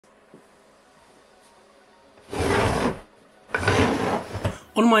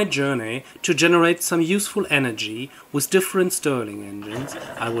On my journey to generate some useful energy with different Stirling engines,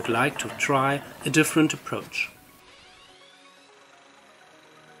 I would like to try a different approach.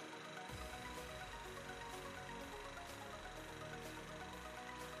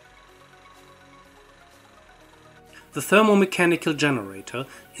 The Thermo Mechanical Generator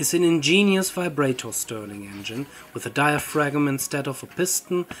is an ingenious vibrator Stirling engine with a diaphragm instead of a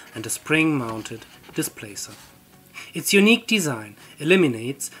piston and a spring-mounted displacer. Its unique design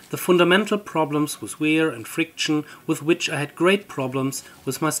eliminates the fundamental problems with wear and friction with which I had great problems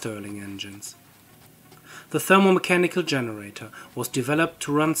with my Stirling engines. The Thermo Mechanical Generator was developed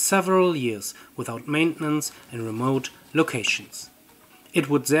to run several years without maintenance in remote locations. It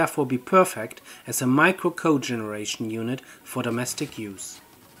would therefore be perfect as a micro cogeneration unit for domestic use.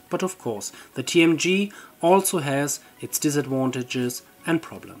 But of course, the TMG also has its disadvantages and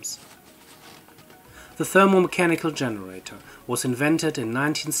problems. The Thermo Mechanical Generator was invented in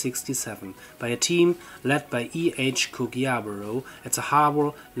 1967 by a team led by E.H. Cogiabaro at the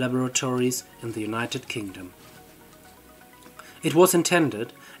Harbour Laboratories in the United Kingdom. It was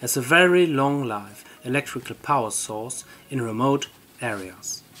intended as a very long-life electrical power source in remote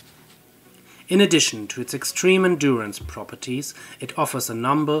areas. In addition to its extreme endurance properties, it offers a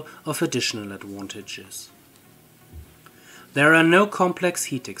number of additional advantages. There are no complex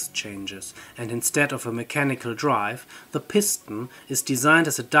heat exchangers, and instead of a mechanical drive, the piston is designed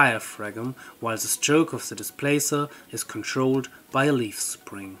as a diaphragm, while the stroke of the displacer is controlled by a leaf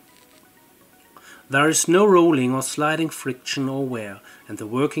spring. There is no rolling or sliding friction or wear, and the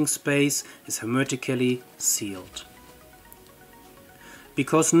working space is hermetically sealed.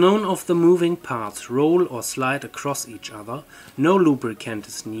 Because none of the moving parts roll or slide across each other, no lubricant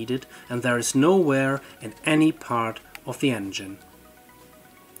is needed and there is no wear in any part of the engine.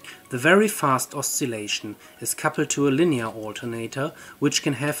 The very fast oscillation is coupled to a linear alternator which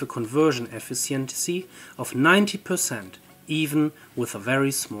can have a conversion efficiency of 90% even with a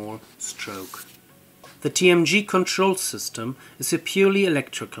very small stroke. The TMG control system is a purely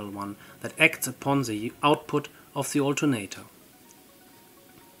electrical one that acts upon the output of the alternator.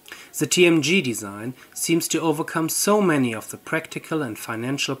 The TMG design seems to overcome so many of the practical and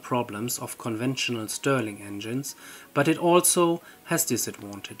financial problems of conventional Stirling engines, but it also has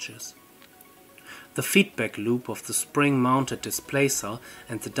disadvantages. The feedback loop of the spring-mounted displacer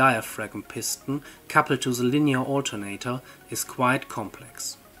and the diaphragm piston coupled to the linear alternator is quite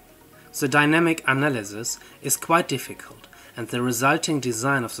complex. The dynamic analysis is quite difficult, and the resulting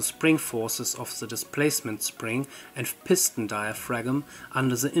design of the spring forces of the displacement spring and piston diaphragm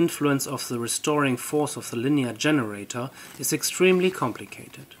under the influence of the restoring force of the linear generator is extremely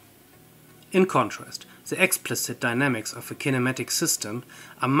complicated. In contrast, the explicit dynamics of a kinematic system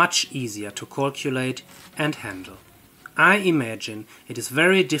are much easier to calculate and handle. I imagine it is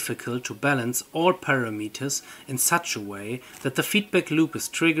very difficult to balance all parameters in such a way that the feedback loop is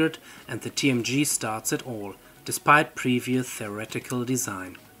triggered and the TMG starts at all, despite previous theoretical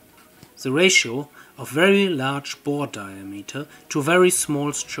design. The ratio of very large bore diameter to very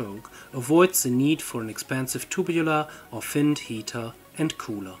small stroke avoids the need for an expensive tubular or finned heater and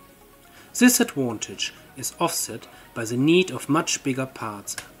cooler. This advantage is offset by the need of much bigger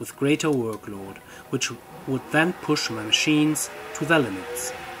parts with greater workload, which would then push my machines to their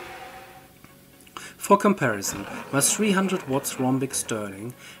limits. For comparison, my 300 watts Rhombic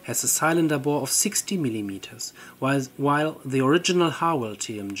Stirling has a cylinder bore of 60 mm, while the original Harwell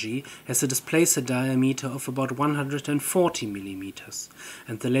TMG has a displacer diameter of about 140 mm,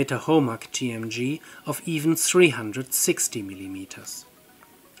 and the later Homag TMG of even 360 mm.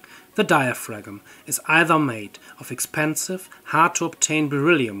 The diaphragm is either made of expensive, hard-to-obtain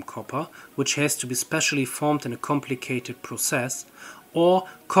beryllium copper, which has to be specially formed in a complicated process, or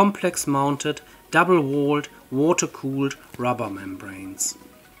complex-mounted, double-walled, water-cooled rubber membranes.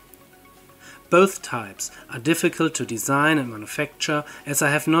 Both types are difficult to design and manufacture, as I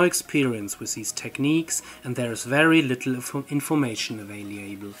have no experience with these techniques and there is very little information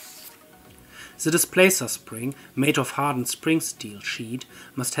available. The displacer spring, made of hardened spring steel sheet,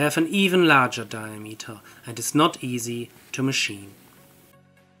 must have an even larger diameter and is not easy to machine.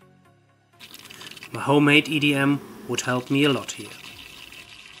 My homemade EDM would help me a lot here.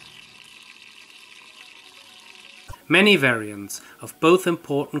 Many variants of both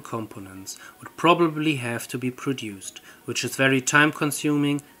important components would probably have to be produced, which is very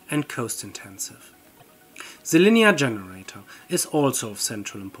time-consuming and cost-intensive. The linear generator is also of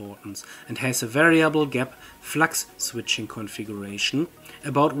central importance and has a variable gap flux switching configuration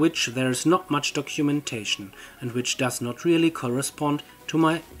about which there is not much documentation and which does not really correspond to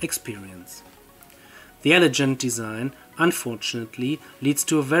my experience. The elegant design unfortunately leads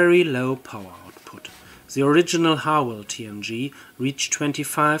to a very low power output. The original Harwell TMG reached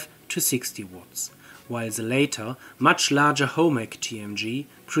 25 to 60 watts, while the later, much larger Rhombic TMG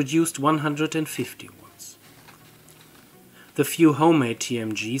produced 150 watts. The few homemade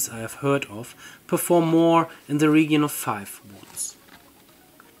TMGs I have heard of perform more in the region of 5 watts.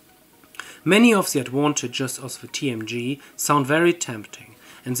 Many of the advantages of the TMG sound very tempting,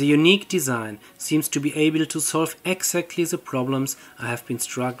 and the unique design seems to be able to solve exactly the problems I have been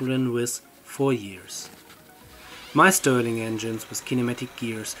struggling with for years. My Stirling engines with kinematic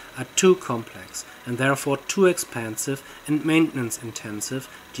gears are too complex and therefore too expensive and maintenance intensive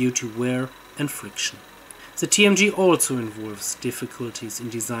due to wear and friction. The TMG also involves difficulties in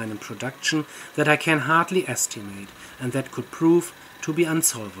design and production that I can hardly estimate and that could prove to be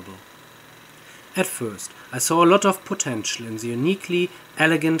unsolvable. At first, I saw a lot of potential in the uniquely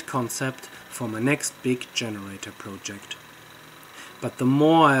elegant concept for my next big generator project. But the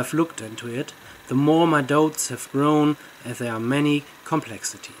more I have looked into it, the more my doubts have grown, as there are many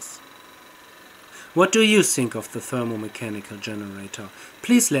complexities. What do you think of the Thermo Mechanical Generator?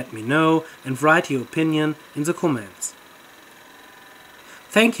 Please let me know and write your opinion in the comments.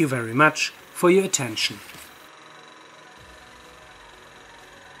 Thank you very much for your attention.